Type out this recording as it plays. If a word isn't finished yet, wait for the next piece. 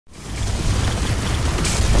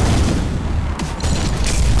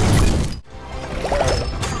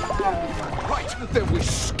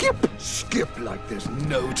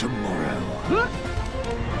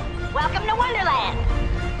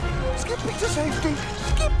safety.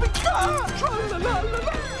 Skippy,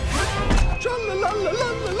 tra-la-la-la-la.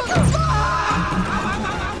 Tra-la-la-la-la-la.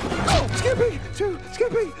 Oh, Skippy,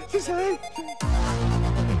 to safety.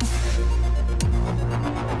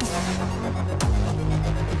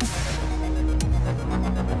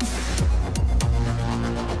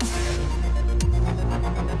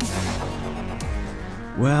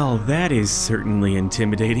 Well, that is certainly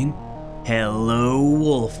intimidating. Hello,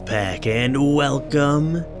 Wolfpack, and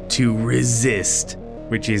welcome to Resist,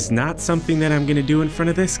 which is not something that I'm gonna do in front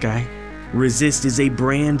of this guy. Resist is a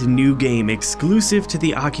brand new game exclusive to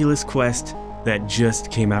the Oculus Quest that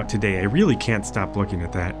just came out today. I really can't stop looking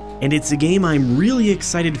at that. And it's a game I'm really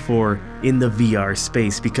excited for in the VR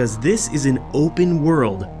space because this is an open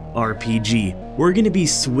world RPG. We're gonna be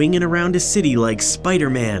swinging around a city like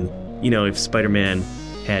Spider-Man. You know, if Spider-Man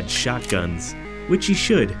had shotguns, which he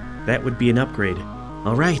should. That would be an upgrade.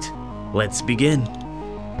 All right, let's begin.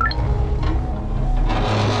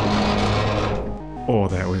 Oh,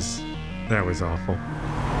 that was awful.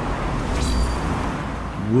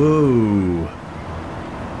 Whoa.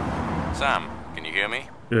 Sam, can you hear me?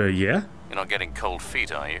 Yeah? You're not getting cold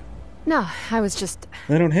feet, are you? No, I was just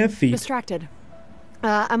I don't have feet. distracted.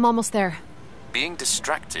 I'm almost there. Being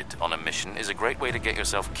distracted on a mission is a great way to get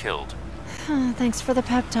yourself killed. Thanks for the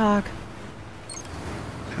pep talk.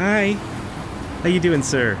 Hi. How you doing,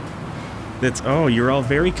 sir? Oh, you're all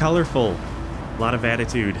very colorful. A lot of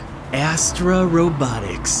attitude. Astra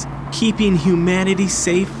Robotics, keeping humanity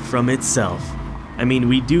safe from itself. I mean,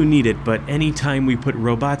 we do need it, but anytime we put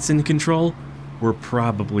robots in control, we're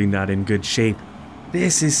probably not in good shape.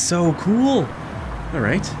 This is so cool. All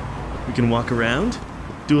right, we can walk around,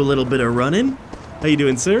 do a little bit of running. How you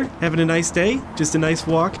doing, sir? Having a nice day? Just a nice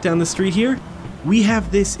walk down the street here? We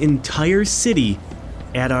have this entire city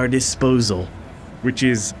at our disposal, which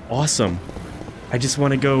is awesome. I just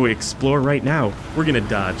want to go explore right now. We're gonna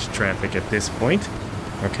dodge traffic at this point.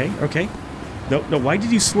 Okay. No, why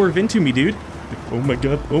did you swerve into me, dude? Oh my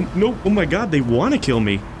god, oh my god, they want to kill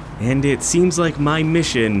me. And it seems like my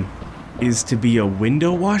mission is to be a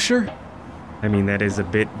window washer? I mean, that is a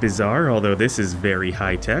bit bizarre, although this is very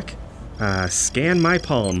high-tech. Scan my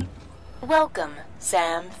palm. Welcome,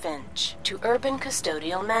 Sam Finch, to Urban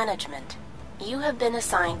Custodial Management. You have been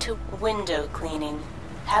assigned to window cleaning.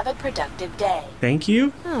 Have a productive day. Thank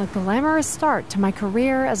you. A glamorous start to my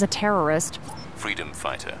career as a terrorist. Freedom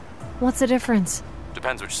fighter. What's the difference?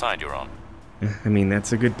 Depends which side you're on. I mean,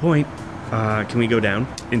 that's a good point. Can we go down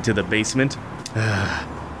into the basement?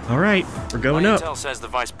 All right, we're going My up. intel says the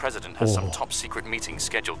vice president has some top-secret meeting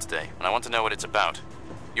scheduled today, and I want to know what it's about.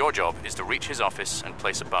 Your job is to reach his office and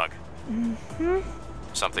place a bug.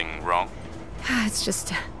 Something wrong? It's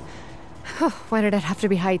just... why did it have to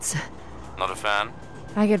be heights? Not a fan?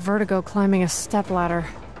 I get vertigo climbing a stepladder.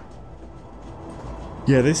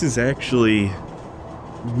 Yeah, this is actually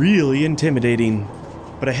really intimidating.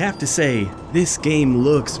 But I have to say, this game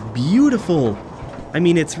looks beautiful. I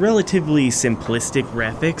mean, it's relatively simplistic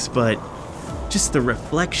graphics, but just the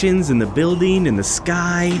reflections in the building and the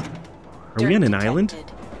sky. Are we on an island?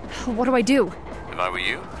 What do I do? If I were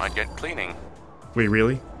you, I'd get cleaning. Wait,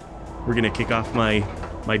 really? We're gonna kick off my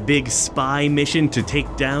big spy mission to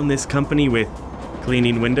take down this company with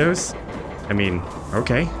cleaning windows? I mean,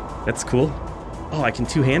 okay, that's cool. Oh, I can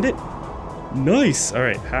two-hand it? Nice!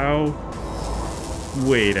 Alright, how...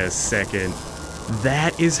 Wait a second.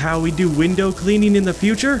 That is how we do window cleaning in the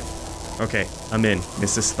future? Okay, I'm in.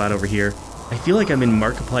 Missed a spot over here. I feel like I'm in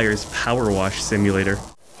Markiplier's Power Wash Simulator.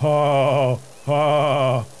 Oh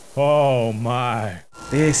my.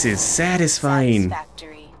 This is satisfying.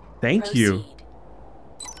 Satisfactory. Thank you.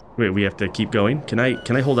 Wait, we have to keep going? Can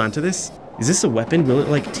I hold on to this? Is this a weapon? Will it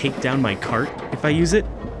like take down my cart if I use it?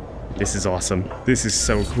 This is awesome. This is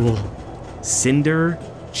so cool. Cinder,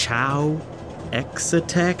 Chow,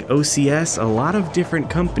 Exatech, OCS, a lot of different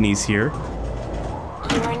companies here.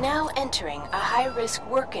 You are now entering a high-risk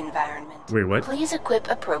work environment. Wait, what? Please equip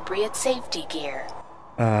appropriate safety gear.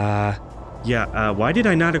 Yeah, why did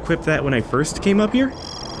I not equip that when I first came up here?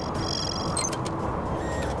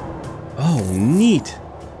 Oh, neat.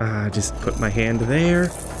 Just put my hand there.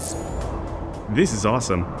 This is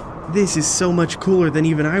awesome. This is so much cooler than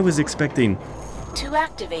even I was expecting. To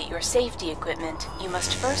activate your safety equipment, you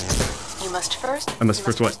must first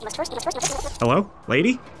what? Hello?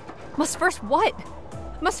 Lady? Must first what?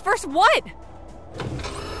 Must first what?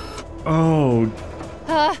 Oh.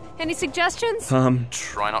 Any suggestions?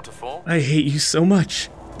 Try not to fall? I hate you so much.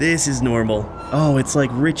 This is normal. Oh, it's like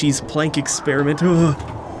Richie's plank experiment. Ugh.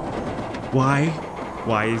 Why?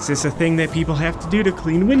 Why is this a thing that people have to do to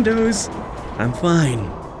clean windows? I'm fine.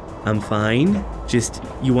 I'm fine. Just,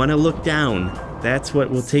 you want to look down. That's what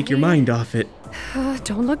will take your mind off it.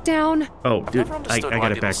 Don't look down. Oh, dude, Never I understood why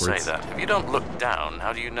got it people backwards. say that. If you don't look down,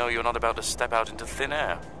 how do you know you're not about to step out into thin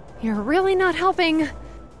air? You're really not helping.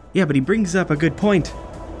 Yeah, but he brings up a good point.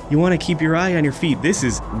 You want to keep your eye on your feet. This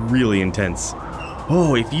is really intense.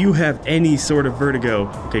 Oh, if you have any sort of vertigo...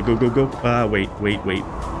 Okay, go. Wait.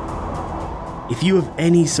 If you have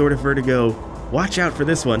any sort of vertigo, watch out for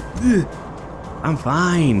this one. Ugh. I'm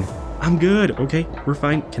fine. I'm good. Okay, we're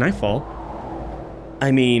fine. Can I fall?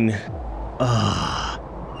 I mean...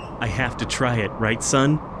 I have to try it, right,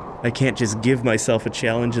 son? I can't just give myself a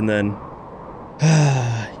challenge and then...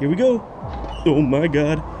 Here we go. Oh my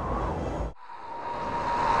god.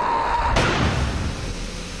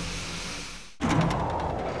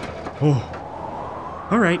 Oh.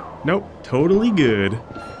 Alright. Nope. Totally good.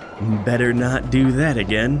 Better not do that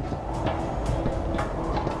again.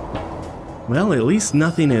 Well, at least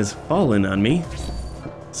nothing has fallen on me.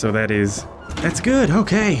 So that's good.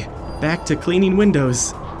 Okay. Back to cleaning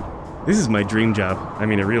windows. This is my dream job. I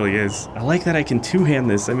mean, it really is. I like that I can two-hand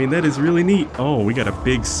this. I mean, that is really neat. Oh, we got a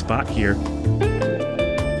big spot here.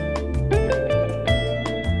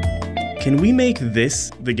 Can we make this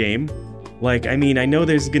the game? Like, I mean, I know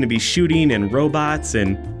there's gonna be shooting and robots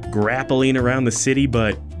and grappling around the city,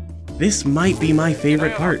 but this might be my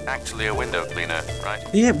favorite part. You're not actually a window cleaner, right?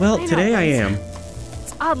 Yeah, well, today I am.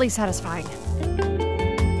 It's oddly satisfying.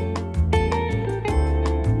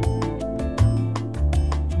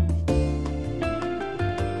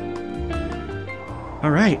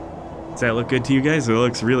 Alright. Does that look good to you guys? It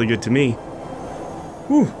looks really good to me.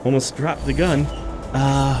 Whew, almost dropped the gun.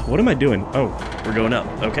 What am I doing? Oh, we're going up,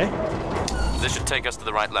 okay. This should take us to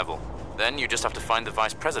the right level. Then you just have to find the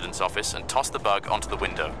Vice President's office and toss the bug onto the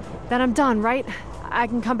window. Then I'm done, right? I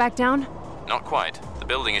can come back down? Not quite. The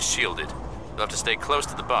building is shielded. You'll have to stay close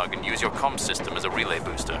to the bug and use your comm system as a relay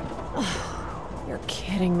booster. You're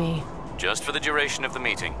kidding me. Just for the duration of the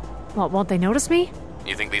meeting. What, won't they notice me?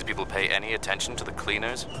 You think these people pay any attention to the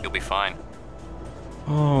cleaners? You'll be fine.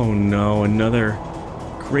 Oh no, another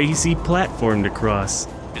crazy platform to cross.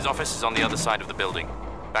 His office is on the other side of the building.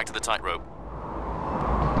 Back to the tightrope.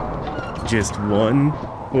 Just one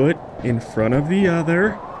foot in front of the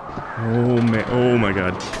other. Oh man, oh my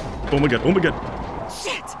god. Oh my god.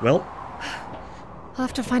 Shit! Well, I'll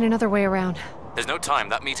have to find another way around. There's no time.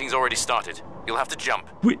 That meeting's already started. You'll have to jump.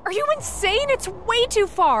 wait, Are you insane? It's way too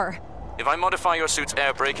far. If I modify your suit's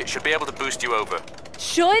air brake, it should be able to boost you over.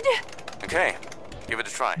 Should? Okay, give it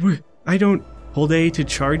a try. wait, I don't hold A to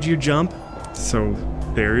charge your jump. So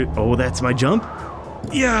there, oh, that's my jump?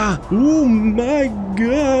 Yeah, oh my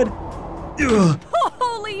god. Ugh.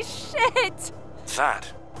 Holy shit!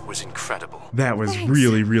 That was incredible. That was Thanks.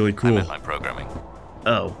 really, really I cool. meant my programming.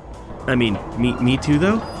 Oh, I mean, me too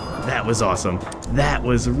though? That was awesome. That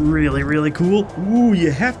was really, really cool. Ooh,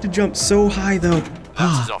 you have to jump so high though.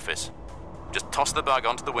 That's his office. Just toss the bug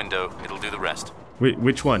onto the window. It'll do the rest. Wait,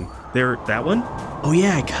 which one? There, that one? Oh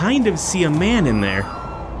yeah, I kind of see a man in there.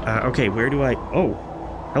 Okay, where do I, oh,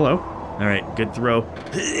 hello. All right, good throw.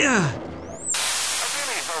 Yeah, I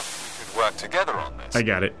really hope we could work together on this. I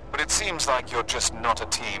got it. But it seems like you're just not a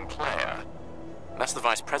team player. That's the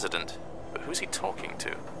Vice President. But who's he talking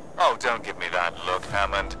to? Oh, don't give me that look,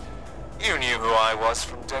 Hammond. You knew who I was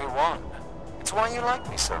from day one. It's why you like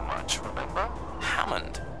me so much, remember?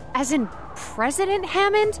 Hammond. As in President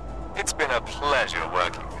Hammond? It's been a pleasure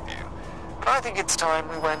working with you. But I think it's time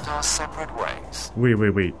we went our separate ways.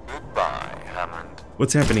 Wait. Goodbye, Hammond.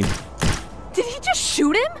 What's happening? Did he just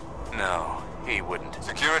shoot him? No, he wouldn't.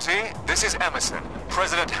 Security, this is Emerson.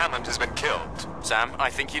 President Hammond has been killed. Sam, I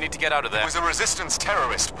think you need to get out of there. He was a resistance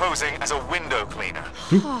terrorist posing as a window cleaner.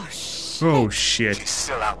 Oh, shit. Oh shit. She's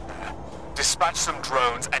still out there. Dispatch some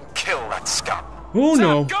drones and kill that scum. Oh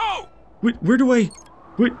no. Go! Wait, where do I?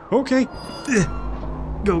 Wait, okay. Ugh.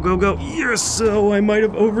 Go. Yes, so I might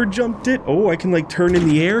have overjumped it. Oh, I can like turn in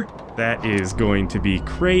the air. That is going to be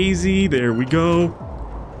crazy. There we go.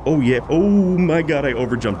 Oh yeah, oh my god, I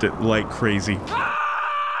overjumped it like crazy.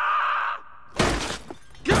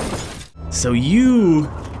 So you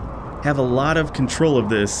have a lot of control of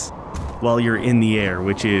this while you're in the air,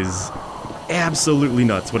 which is absolutely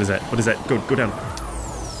nuts. What is that? Go down.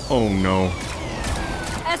 Oh no.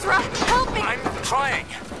 Ezra, help me! I'm trying.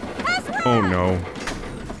 Ezra! Oh no.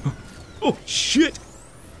 Oh shit.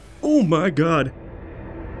 Oh my god.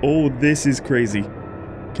 Oh, this is crazy.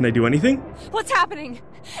 Can I do anything? What's happening?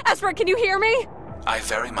 Ezra, can you hear me? I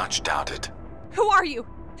very much doubt it. Who are you?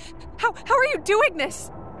 How are you doing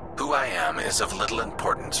this? Who I am is of little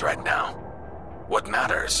importance right now. What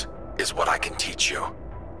matters is what I can teach you.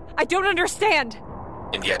 I don't understand.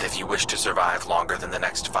 And yet, if you wish to survive longer than the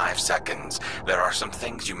next 5 seconds, there are some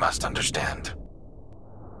things you must understand.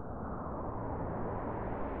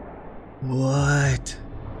 What?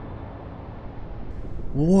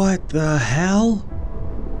 What the hell?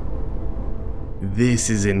 This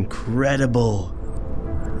is incredible.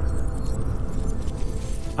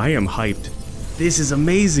 I am hyped. This is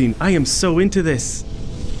amazing. I am so into this.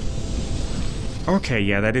 Okay,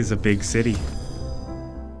 yeah, that is a big city.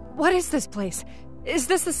 What is this place? Is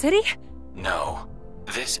this the city? No.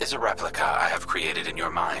 This is a replica I have created in your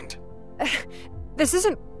mind. This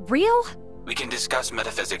isn't real? We can discuss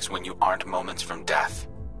metaphysics when you aren't moments from death.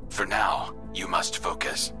 For now, you must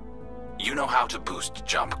focus. You know how to boost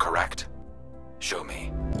jump, correct? Show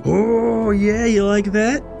me. Oh, yeah, you like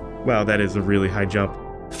that? Wow, that is a really high jump.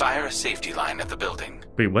 Fire a safety line at the building.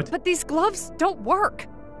 Wait, what? But these gloves don't work.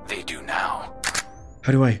 They do now.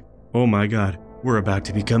 How do I? Oh my god, we're about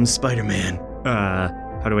to become Spider-Man.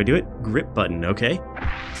 How do I do it? Grip button, okay.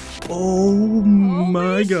 Oh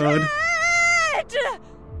my god. Shit!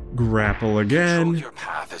 Grapple again. Control your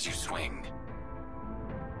path as you swing.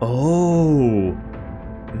 Oh,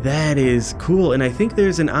 that is cool. And I think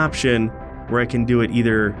there's an option where I can do it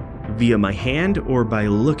either via my hand or by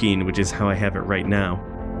looking, which is how I have it right now.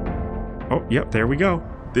 Oh, yep, there we go.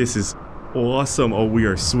 This is awesome. Oh, we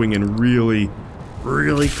are swinging really,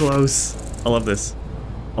 really close. I love this.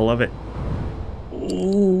 I love it.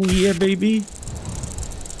 Oh, yeah, baby.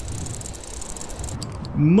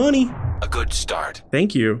 Money. A good start.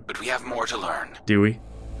 Thank you. But we have more to learn. Do we?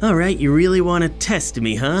 All right, you really want to test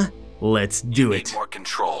me, huh? Let's do You it. need more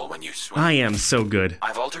control when you swing. I am so good.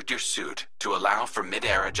 I've altered your suit to allow for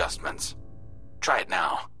mid-air adjustments. Try it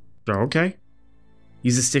now. Okay.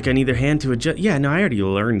 Use a stick on either hand to adjust. Yeah, no, I already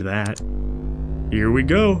learned that. Here we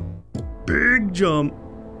go. Big jump.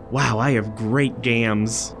 Wow, I have great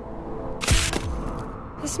gams.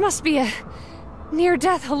 This must be a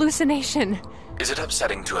near-death hallucination. Is it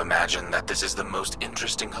upsetting to imagine that this is the most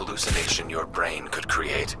interesting hallucination your brain could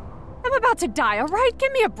create? I'm about to die, all right?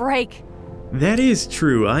 Give me a break. That is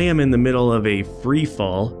true. I am in the middle of a free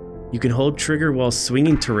fall. You can hold trigger while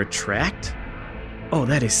swinging to retract? Oh,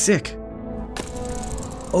 that is sick.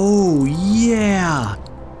 Oh, yeah.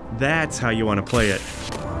 That's how you want to play it.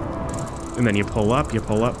 And then you pull up, you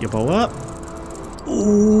pull up, you pull up.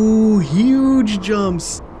 Ooh, huge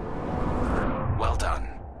jumps. Well done.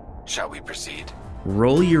 Shall we proceed?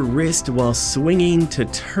 Roll your wrist while swinging to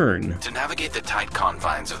turn. To navigate the tight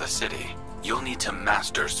confines of the city, you'll need to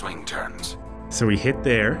master swing turns. So we hit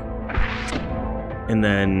there. And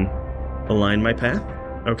then align my path.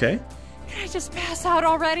 Okay. Can I just pass out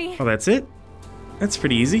already? Oh, that's it? That's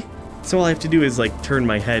pretty easy. So all I have to do is like turn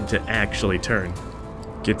my head to actually turn.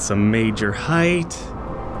 Get some major height.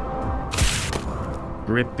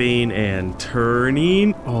 Gripping and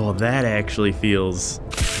turning. Oh, that actually feels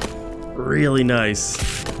really nice.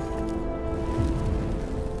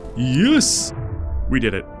 Yes! We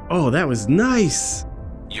did it. Oh, that was nice.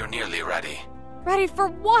 You're nearly ready. Ready for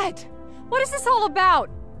what? What is this all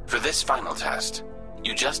about? For this final test,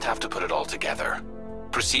 you just have to put it all together.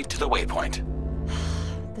 Proceed to the waypoint.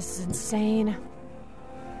 This is insane.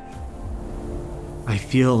 I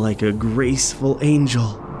feel like a graceful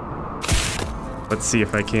angel. Let's see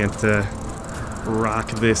if I can't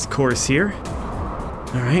rock this course here.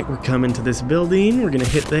 All right, we're coming to this building. We're gonna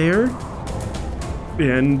hit there.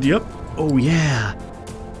 And yep, oh yeah.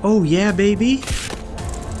 Oh yeah, baby.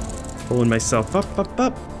 Pulling myself up, up,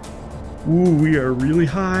 up. Ooh, we are really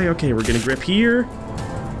high. Okay, we're gonna grip here.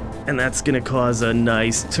 And that's gonna cause a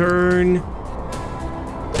nice turn.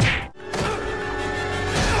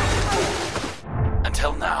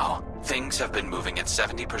 Until now, things have been moving at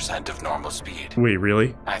 70% of normal speed. Wait,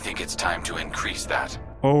 really? I think it's time to increase that.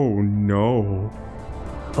 Oh no.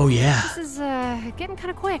 Oh yeah. This is getting kind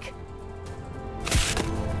of quick.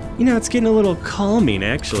 You know, it's getting a little calming,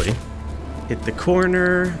 actually. Hit the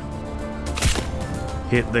corner.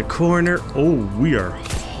 Hit the corner. Oh, we are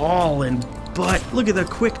hauling butt. Look at the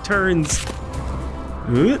quick turns.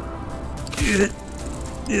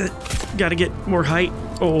 Gotta get more height.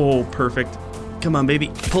 Oh, perfect. Come on, baby.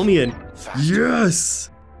 Pull me in. Faster. Yes!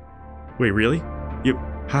 Wait, really?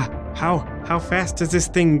 How fast does this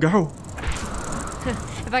thing go?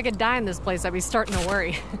 If I could die in this place, I'd be starting to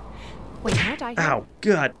worry. Wait, can I die here? Ow,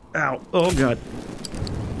 God, ow, oh God.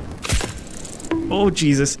 Oh,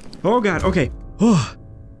 Jesus. Oh, God, okay. Oh,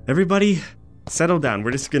 everybody, settle down.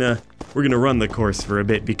 We're gonna run the course for a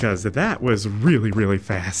bit because that was really, really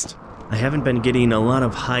fast. I haven't been getting a lot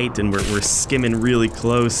of height and we're skimming really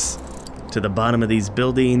close to the bottom of these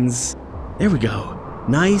buildings. There we go.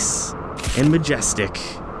 Nice and majestic,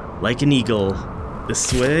 like an eagle.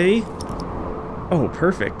 this way. Oh,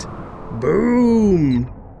 perfect. Boom!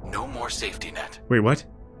 No more safety net. Wait, what?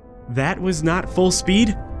 That was not full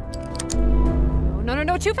speed?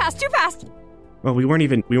 No, too fast, too fast! Well, we weren't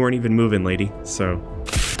even moving, lady, so.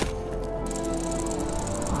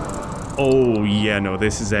 Oh, yeah, no,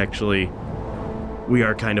 this is actually, we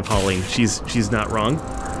are kind of hauling. She's not wrong.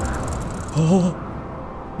 Oh,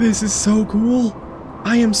 this is so cool.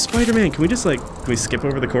 I am Spider-Man. Can we just, like, can we skip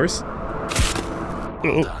over the course?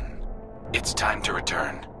 Well done. It's time to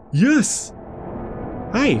return. Yes!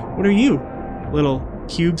 Hi, what are you? Little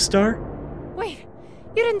cube star? Wait,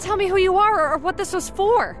 you didn't tell me who you are or what this was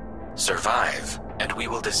for. Survive, and we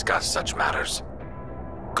will discuss such matters.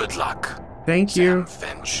 Good luck. Thank you. Sam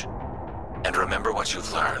Finch. And remember what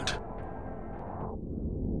you've learned.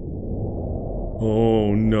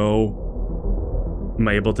 Oh no. Am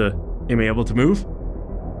I able to move?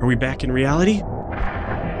 Are we back in reality?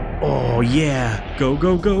 Oh yeah. Go,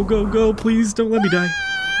 go, go, go, go. Please don't let me die.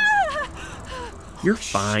 You're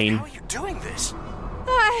fine. How are you doing this?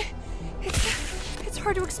 It's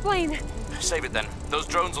hard to explain. Save it then. Those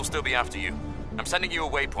drones will still be after you. I'm sending you a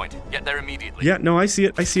waypoint. Get there immediately. Yeah, no, I see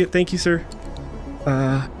it. I see it. Thank you, sir.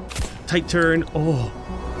 Tight turn. Oh.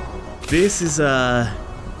 This is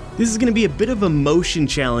gonna be a bit of a motion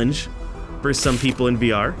challenge for some people in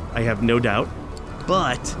VR, I have no doubt.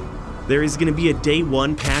 But there is gonna be a day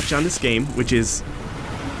one patch on this game, which is...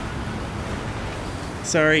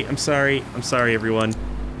 I'm sorry everyone.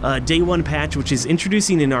 Day one patch, which is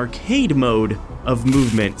introducing an arcade mode of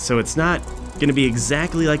movement, so it's not gonna be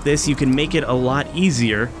exactly like this. You can make it a lot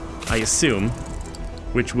easier, I assume,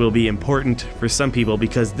 which will be important for some people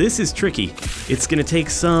because this is tricky. It's gonna take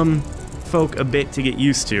some folk a bit to get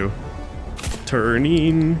used to.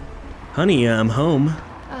 Turning. Honey, I'm home.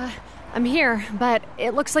 I'm here, but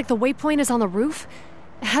it looks like the waypoint is on the roof.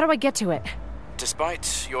 How do I get to it?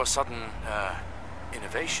 Despite your sudden,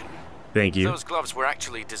 innovation, Thank you. those gloves were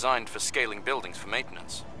actually designed for scaling buildings for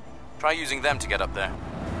maintenance. Try using them to get up there.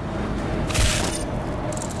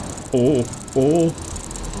 Oh,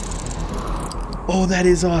 that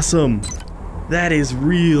is awesome. That is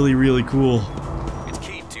really, really cool. It's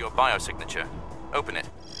keyed to your biosignature. Open it.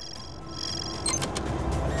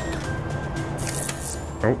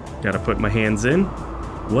 Oh, gotta put my hands in.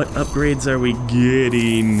 What upgrades are we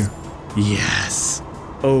getting? Yes.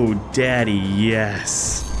 Oh, daddy,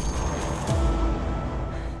 yes.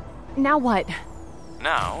 Now what?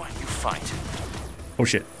 Now, you fight. Oh,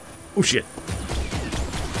 shit. Oh, shit.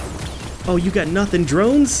 Oh, you got nothing,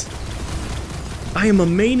 drones? I am a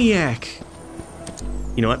maniac.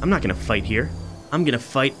 You know what? I'm not gonna fight here. I'm gonna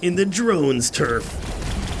fight in the drones turf.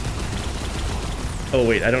 Oh,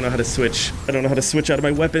 wait, I don't know how to switch. I don't know how to switch out of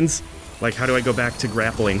my weapons. Like, how do I go back to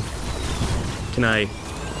grappling? Can I...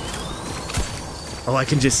 Oh, I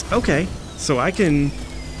can just... Okay, so I can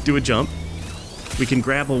do a jump. We can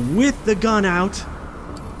grapple with the gun out.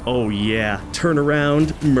 Oh, yeah. Turn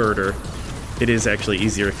around, murder. It is actually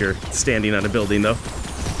easier if you're standing on a building, though.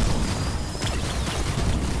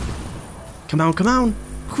 Come on, come on.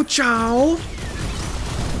 Hoo-chow.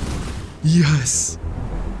 Yes.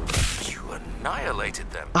 You annihilated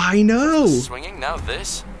them. I know. Swinging, now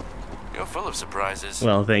this? You're full of surprises.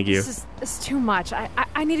 Well, thank you. This is too much.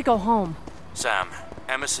 I need to go home. Sam,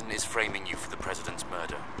 Emerson is framing you for the president's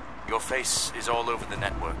murder. Your face is all over the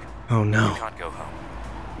network. Oh, no. You can't go home.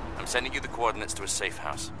 I'm sending you the coordinates to a safe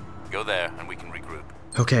house. Go there and we can regroup.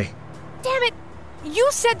 Okay. Damn it! You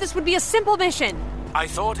said this would be a simple mission. I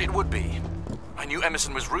thought it would be. I knew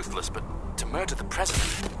Emerson was ruthless, but to murder the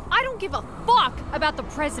president... I don't give a fuck about the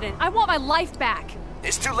president. I want my life back.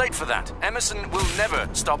 It's too late for that. Emerson will never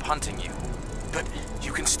stop hunting you. But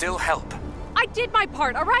you can still help. I did my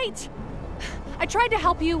part, all right? I tried to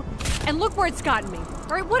help you, and look where it's gotten me.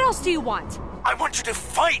 All right, what else do you want? I want you to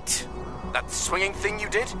fight! That swinging thing you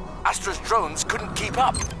did, Astra's drones couldn't keep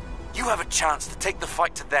up. You have a chance to take the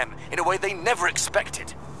fight to them in a way they never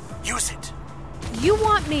expected. Use it. You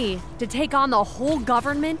want me to take on the whole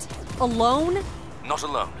government alone? Not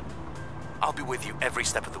alone. I'll be with you every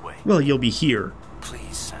step of the way. Well, you'll be here.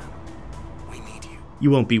 Please, Sam. We need you. You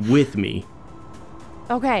won't be with me.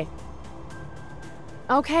 Okay.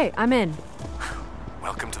 Okay, I'm in.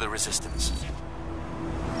 Welcome to the Resistance.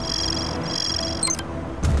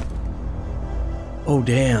 Oh,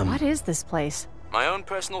 damn. What is this place? My own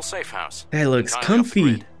personal safe house. That looks Entirely off the comfy.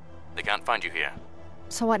 grid. They can't find you here.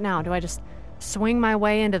 So what now? Do I just swing my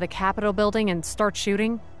way into the Capitol building and start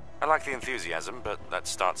shooting? I like the enthusiasm, but let's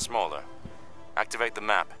start smaller. Activate the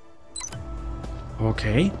map.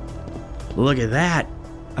 Okay. Look at that.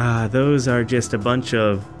 Those are just a bunch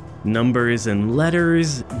of Numbers and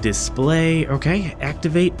letters, display, okay,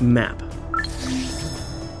 activate map.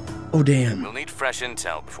 Oh damn. We'll need fresh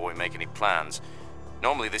intel before we make any plans.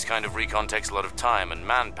 Normally this kind of recon takes a lot of time and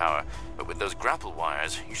manpower, but with those grapple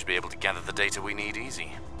wires, you should be able to gather the data we need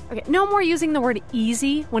easy. Okay, no more using the word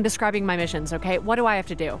easy when describing my missions, okay? What do I have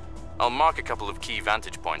to do? I'll mark a couple of key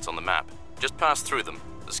vantage points on the map. Just pass through them.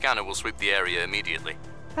 The scanner will sweep the area immediately.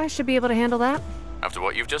 I should be able to handle that. After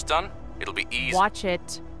what you've just done, it'll be easy. Watch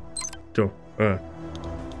it.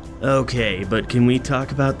 Okay, but can we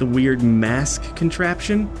talk about the weird mask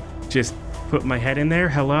contraption? Just put my head in there,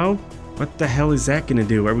 hello? What the hell is that gonna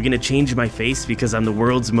do? Are we gonna change my face because I'm the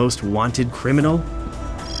world's most wanted criminal?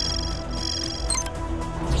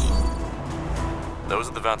 Those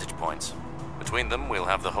are the vantage points. Between them, we'll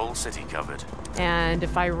have the whole city covered. And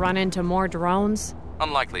if I run into more drones?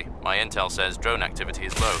 Unlikely. My intel says drone activity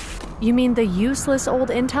is low. You mean the useless old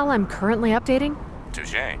intel I'm currently updating?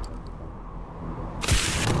 Touché.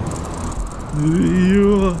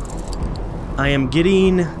 I am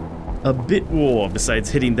getting a bit war besides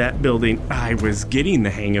hitting that building. I was getting the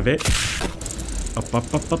hang of it. Up.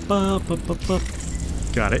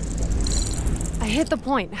 Got it. I hit the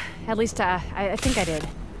point. At least, I think I did.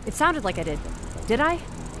 It sounded like I did. Did I?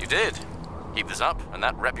 You did. Keep this up, and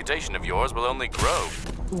that reputation of yours will only grow.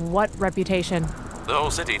 What reputation? The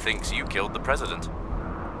whole city thinks you killed the president.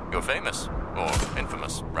 You're famous. Or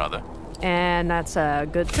infamous, rather. And that's a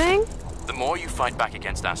good thing? The more you fight back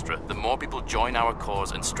against Astra, the more people join our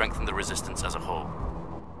cause and strengthen the resistance as a whole.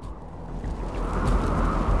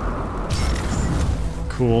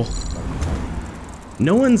 Cool.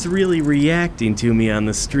 No one's really reacting to me on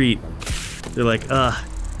the street. They're like,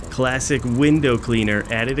 classic window cleaner,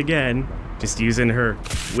 at it again. Just using her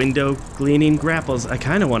window cleaning grapples. I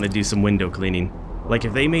kind of want to do some window cleaning. Like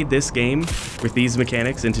if they made this game with these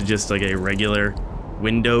mechanics into just like a regular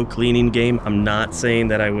window cleaning game, I'm not saying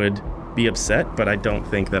that I would be upset, but I don't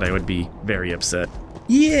think that I would be very upset.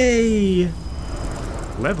 Yay!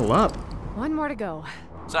 Level up. One more to go.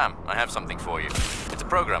 Sam, I have something for you. It's a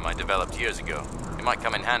program I developed years ago. It might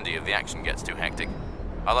come in handy if the action gets too hectic.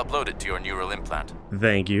 I'll upload it to your neural implant.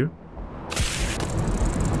 Thank you.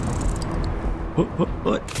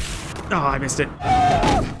 What? Oh, I missed it.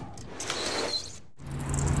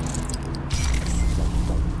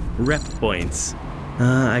 Rep points.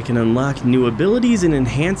 I can unlock new abilities and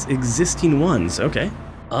enhance existing ones. Okay.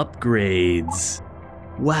 Upgrades.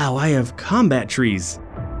 Wow, I have combat trees.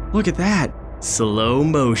 Look at that. Slow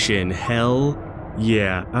motion. Hell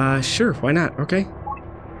yeah. Sure, why not? Okay.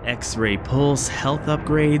 X-ray pulse, health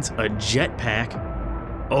upgrades, a jetpack.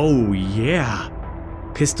 Oh yeah.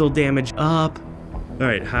 Pistol damage up.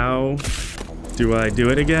 Alright, how do I do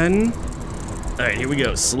it again? Alright, here we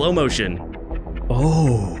go. Slow motion.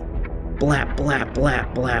 Oh. Blap, blap,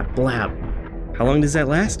 blap, blap, blap. How long does that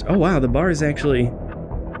last? Oh wow, the bar is actually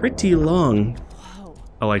pretty long. Whoa.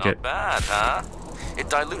 I like it. Not bad, huh? It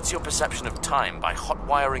dilutes your perception of time by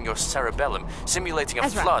hot-wiring your cerebellum, simulating a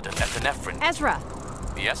Ezra. flood of epinephrine. Ezra,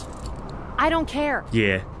 Yes? I don't care.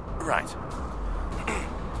 Yeah. Right.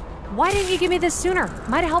 Why didn't you give me this sooner?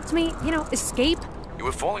 Might have helped me, escape. You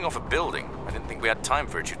were falling off a building. I didn't think we had time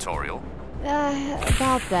for a tutorial.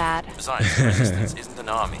 About that. Besides, the Resistance isn't an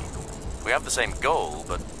army. We have the same goal,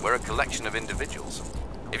 but we're a collection of individuals.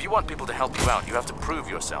 If you want people to help you out, you have to prove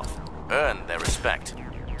yourself. Earn their respect.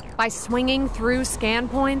 By swinging through scan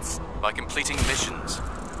points? By completing missions.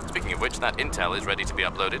 Speaking of which, that intel is ready to be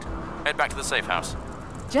uploaded. Head back to the safe house.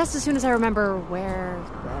 Just as soon as I remember where...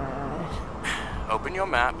 Open your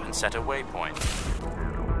map and set a waypoint.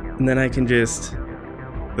 And then I can just...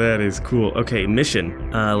 That is cool. Okay,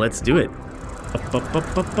 mission. Let's do it.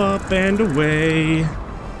 Up, and away.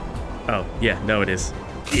 Oh, yeah, no it is.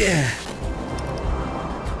 Yeah.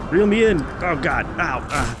 Reel me in. Oh god,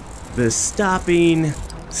 ow. The stopping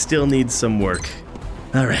still needs some work.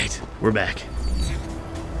 All right, we're back.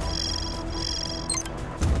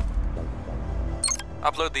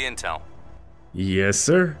 Upload the intel. Yes,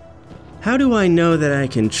 sir. How do I know that I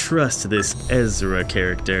can trust this Ezra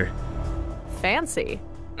character? Fancy.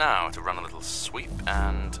 Now to run a little sweep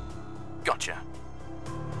and... Gotcha.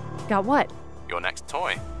 Got what? Your next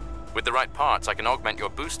toy. With the right parts, I can augment your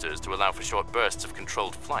boosters to allow for short bursts of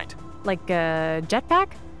controlled flight. Like a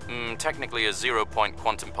jetpack? Technically a zero-point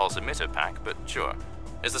quantum pulse emitter pack, but sure.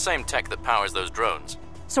 It's the same tech that powers those drones.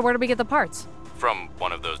 So where do we get the parts? From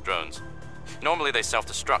one of those drones. Normally they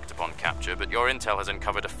self-destruct upon capture, but your intel has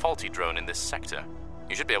uncovered a faulty drone in this sector.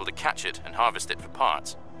 You should be able to catch it and harvest it for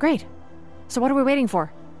parts. Great. So what are we waiting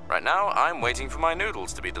for? Right now, I'm waiting for my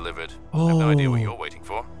noodles to be delivered. I have no idea what you're waiting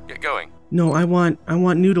for. Get going. No, I want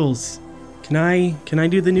noodles. Can I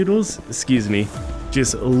do the noodles? Excuse me.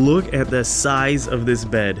 Just look at the size of this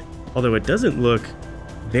bed. Although it doesn't look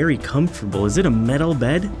very comfortable. Is it a metal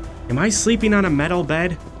bed? Am I sleeping on a metal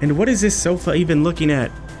bed? And what is this sofa even looking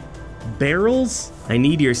at? Barrels? I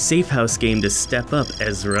need your safe house game to step up,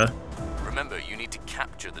 Ezra. Remember, you need to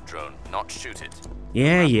capture the drone, not shoot it.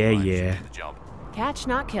 Yeah. The job. Catch,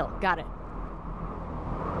 not kill. Got it.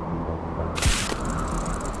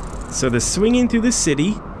 So the swinging through the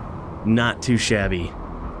city, not too shabby.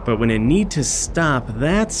 But when it need to stop,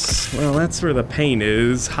 that's where the pain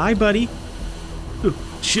is. Hi, buddy. Oh,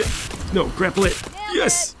 shit. No, grapple it.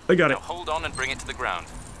 Yes, I got it. Now hold on and bring it to the ground.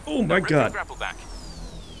 Oh my god. Grapple back.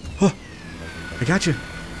 Huh. I got you.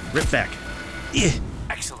 Rip back. Yeah.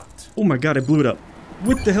 Excellent. Oh my god, I blew it up.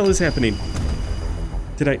 What the hell is happening?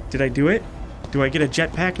 Did I do it? Do I get a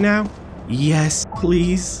jetpack now? Yes,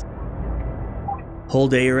 please.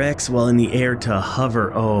 Hold A or X while in the air to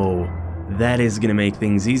hover. Oh, that is gonna make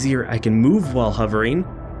things easier. I can move while hovering,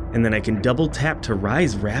 and then I can double tap to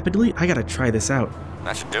rise rapidly. I gotta try this out.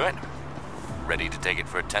 That should do it. Ready to take it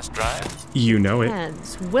for a test drive? You know it.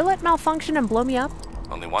 And will it malfunction and blow me up?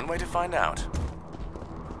 Only one way to find out.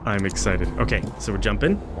 I'm excited. Okay, so we're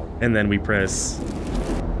jumping, and then we press...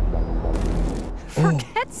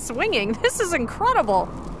 Forget swinging. This is incredible.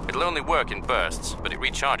 It'll only work in bursts, but it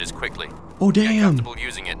recharges quickly. Oh, Get damn. comfortable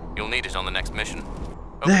using it. You'll need it on the next mission.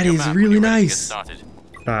 Open That your is map when really you're ready to nice. get started.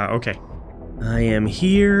 Okay. I am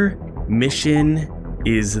here. Mission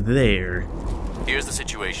is there. Here's the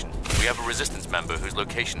situation. We have a resistance member whose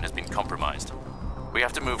location has been compromised. We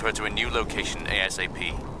have to move her to a new location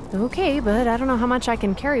ASAP. Okay, but I don't know how much I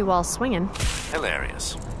can carry while swinging.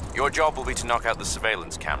 Hilarious. Your job will be to knock out the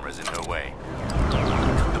surveillance cameras in her way.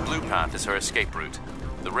 The blue path is her escape route.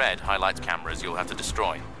 The red highlights cameras you'll have to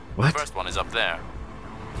destroy. What? The first one is up there.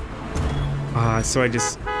 So I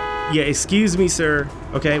just... Yeah, excuse me, sir.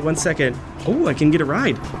 Okay, 1 second. Oh, I can get a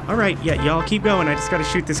ride. All right, yeah, y'all keep going. I just gotta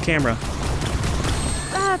shoot this camera.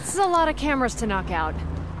 That's a lot of cameras to knock out.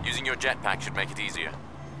 Using your jetpack should make it easier.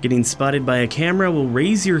 Getting spotted by a camera will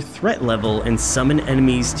raise your threat level and summon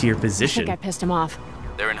enemies to your I position. think I pissed him off.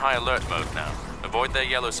 They're in high alert mode now. Avoid their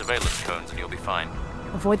yellow surveillance cones and you'll be fine.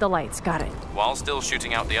 Avoid the lights. Got it. While still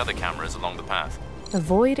shooting out the other cameras along the path.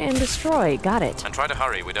 Avoid and destroy. Got it. And try to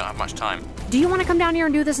hurry, we don't have much time. Do you want to come down here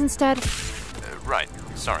and do this instead? Right,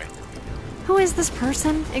 sorry. Who is this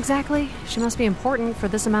person, exactly? She must be important for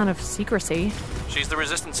this amount of secrecy. She's the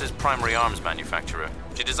Resistance's primary arms manufacturer.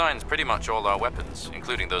 She designs pretty much all our weapons,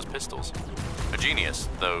 including those pistols. A genius,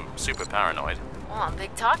 though super paranoid. Oh,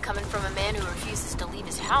 big talk coming from a man who refuses to leave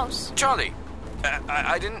his house. Charlie!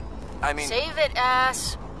 I didn't... I mean... Save it,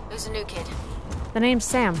 ass. Who's the new kid? The name's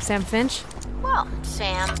Sam. Sam Finch? Well,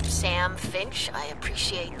 Sam Finch, I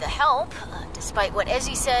appreciate the help. Despite what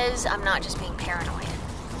Ezzy says, I'm not just being paranoid.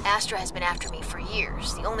 Astra has been after me for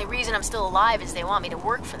years. The only reason I'm still alive is they want me to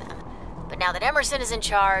work for them. But now that Emerson is in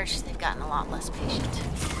charge, they've gotten a lot less patient.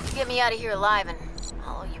 Get me out of here alive and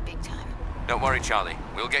I'll owe you big time. Don't worry, Charlie.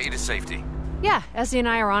 We'll get you to safety. Yeah, Ezzy and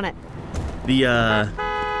I are on it.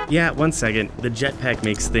 Yeah, 1 second. The jetpack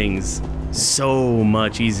makes things so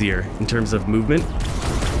much easier in terms of movement.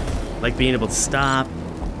 Like being able to stop,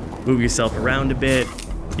 move yourself around a bit.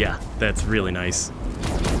 Yeah, that's really nice.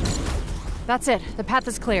 That's it. The path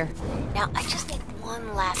is clear. Now, I just need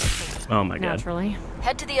one last thing. Oh my god. Naturally.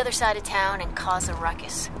 Head to the other side of town and cause a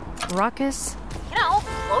ruckus. Ruckus? You know,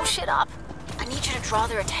 blow shit up. I need you to draw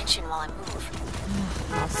their attention while I move.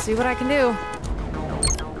 I'll see what I can do.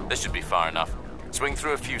 This should be far enough. Swing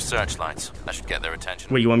through a few searchlights. That should get their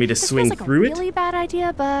attention. Wait, you want me to This swing feels like through a really bad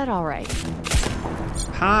idea, but all right.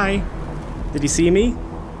 Hi. Did you see me?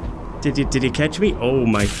 Did you catch me? Oh,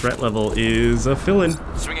 my threat level is a fill-in.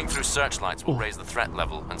 Swinging through searchlights will raise the threat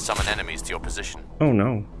level and summon enemies to your position. Oh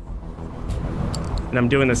no. And I'm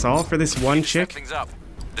doing this all for this one Set chick? things up.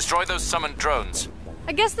 Destroy those summoned drones.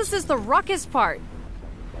 I guess this is the ruckus part.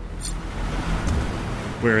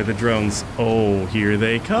 Where are the drones? Oh, here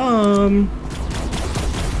they come.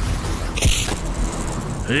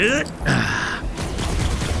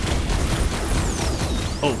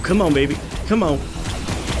 Oh, come on, baby. Come on.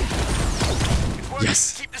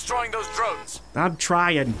 Yes. Keep destroying those drones. I'm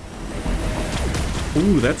trying.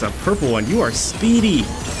 Ooh, that's a purple one. You are speedy.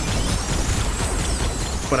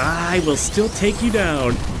 But I will still take you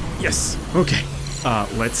down. Yes. Okay.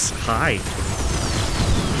 Let's hide.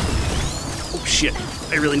 Oh, shit.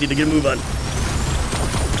 I really need to get a move on.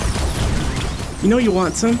 You know you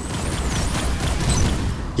want some?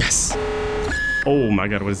 Yes. Oh my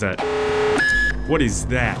god, what is that? What is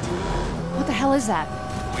that? What the hell is that?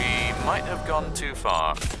 We might have gone too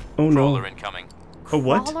far. Oh no. Crawler incoming. A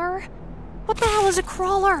what? Crawler? What the hell is a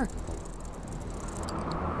crawler?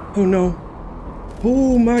 Oh no.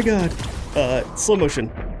 Oh my god. Slow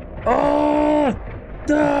motion. Ah!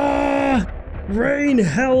 Ah! Rain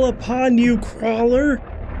hell upon you, crawler!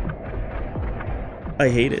 I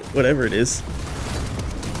hate it, whatever it is.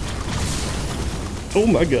 Oh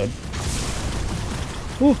my god.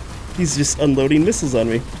 Oh, he's just unloading missiles on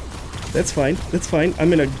me. That's fine, that's fine.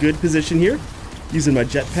 I'm in a good position here, using my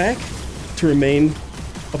jetpack to remain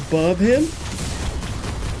above him.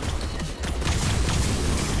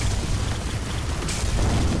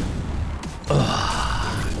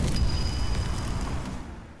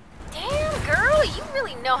 Damn, girl, you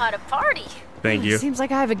really know how to party. Thank you. Seems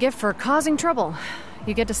like I have a gift for causing trouble.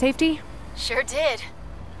 You get to safety? Sure did.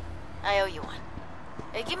 I owe you one.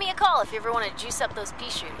 Give me a call if you ever want to juice up those pea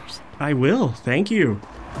shooters. I will, thank you.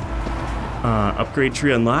 Upgrade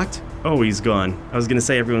tree unlocked? Oh, he's gone. I was gonna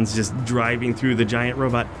say everyone's just driving through the giant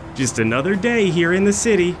robot. Just another day here in the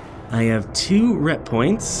city. I have 2 rep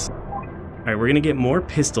points. Alright, we're gonna get more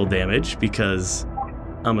pistol damage because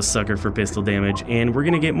I'm a sucker for pistol damage. And we're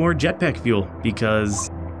gonna get more jetpack fuel because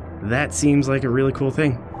that seems like a really cool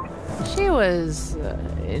thing. She was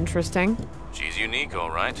interesting. She's unique, all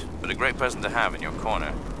right, but a great person to have in your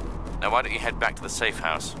corner. Now why don't you head back to the safe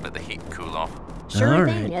house, let the heat cool off. Sure All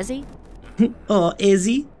thing, right. Ezzy. Oh,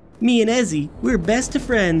 Izzy. Me and Ezzy, we're best of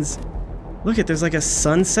friends. Look at, there's like a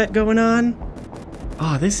sunset going on.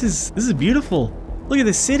 Oh, this is beautiful. Look at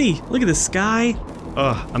the city. Look at the sky.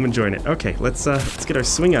 Oh, I'm enjoying it. Okay, let's get our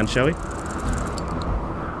swing on, shall we?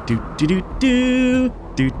 Do.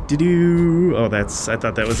 Oh, I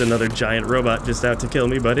thought that was another giant robot just out to kill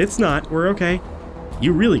me, but it's not. We're okay.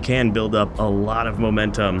 You really can build up a lot of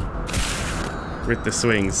momentum with the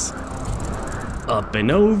swings. Up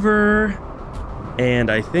and over.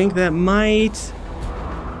 And I think that might...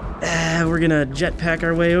 we're gonna jetpack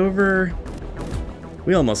our way over.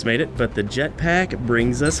 We almost made it, but the jetpack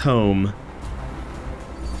brings us home.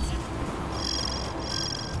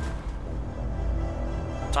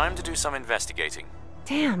 Time to do some investigating.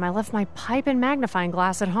 Damn, I left my pipe and magnifying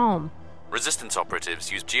glass at home. Resistance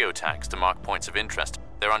operatives use geotags to mark points of interest.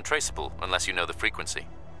 They're untraceable unless you know the frequency.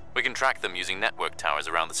 We can track them using network towers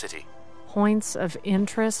around the city. Points of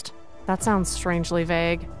interest? That sounds strangely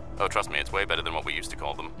vague. Oh, trust me, it's way better than what we used to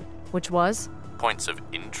call them. Which was? Points of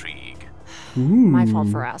intrigue. My fault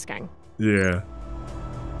for asking. Yeah.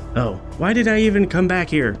 Oh, why did I even come back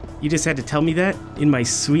here? You just had to tell me that? In my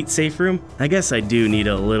sweet safe room? I guess I do need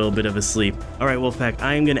a little bit of a sleep. Alright, Wolfpack,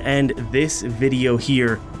 I am gonna end this video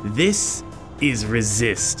here. This is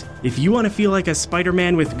Resist. If you want to feel like a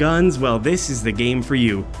Spider-Man with guns, well, this is the game for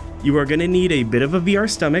you. You are gonna need a bit of a VR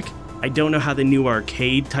stomach. I don't know how the new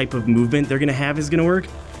arcade type of movement they're gonna have is gonna work,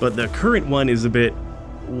 but the current one is a bit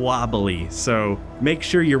wobbly, so make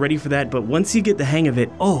sure you're ready for that. But once you get the hang of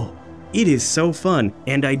it, oh, it is so fun,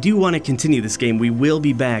 and I do want to continue this game. We will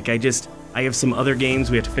be back. I have some other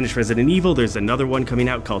games. We have to finish Resident Evil. There's another one coming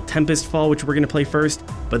out called Tempest Fall, which we're going to play first,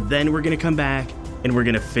 but then we're going to come back and we're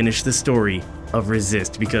going to finish the story of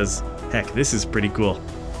Resist because, heck, this is pretty cool.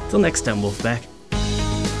 Till next time, Wolfpack.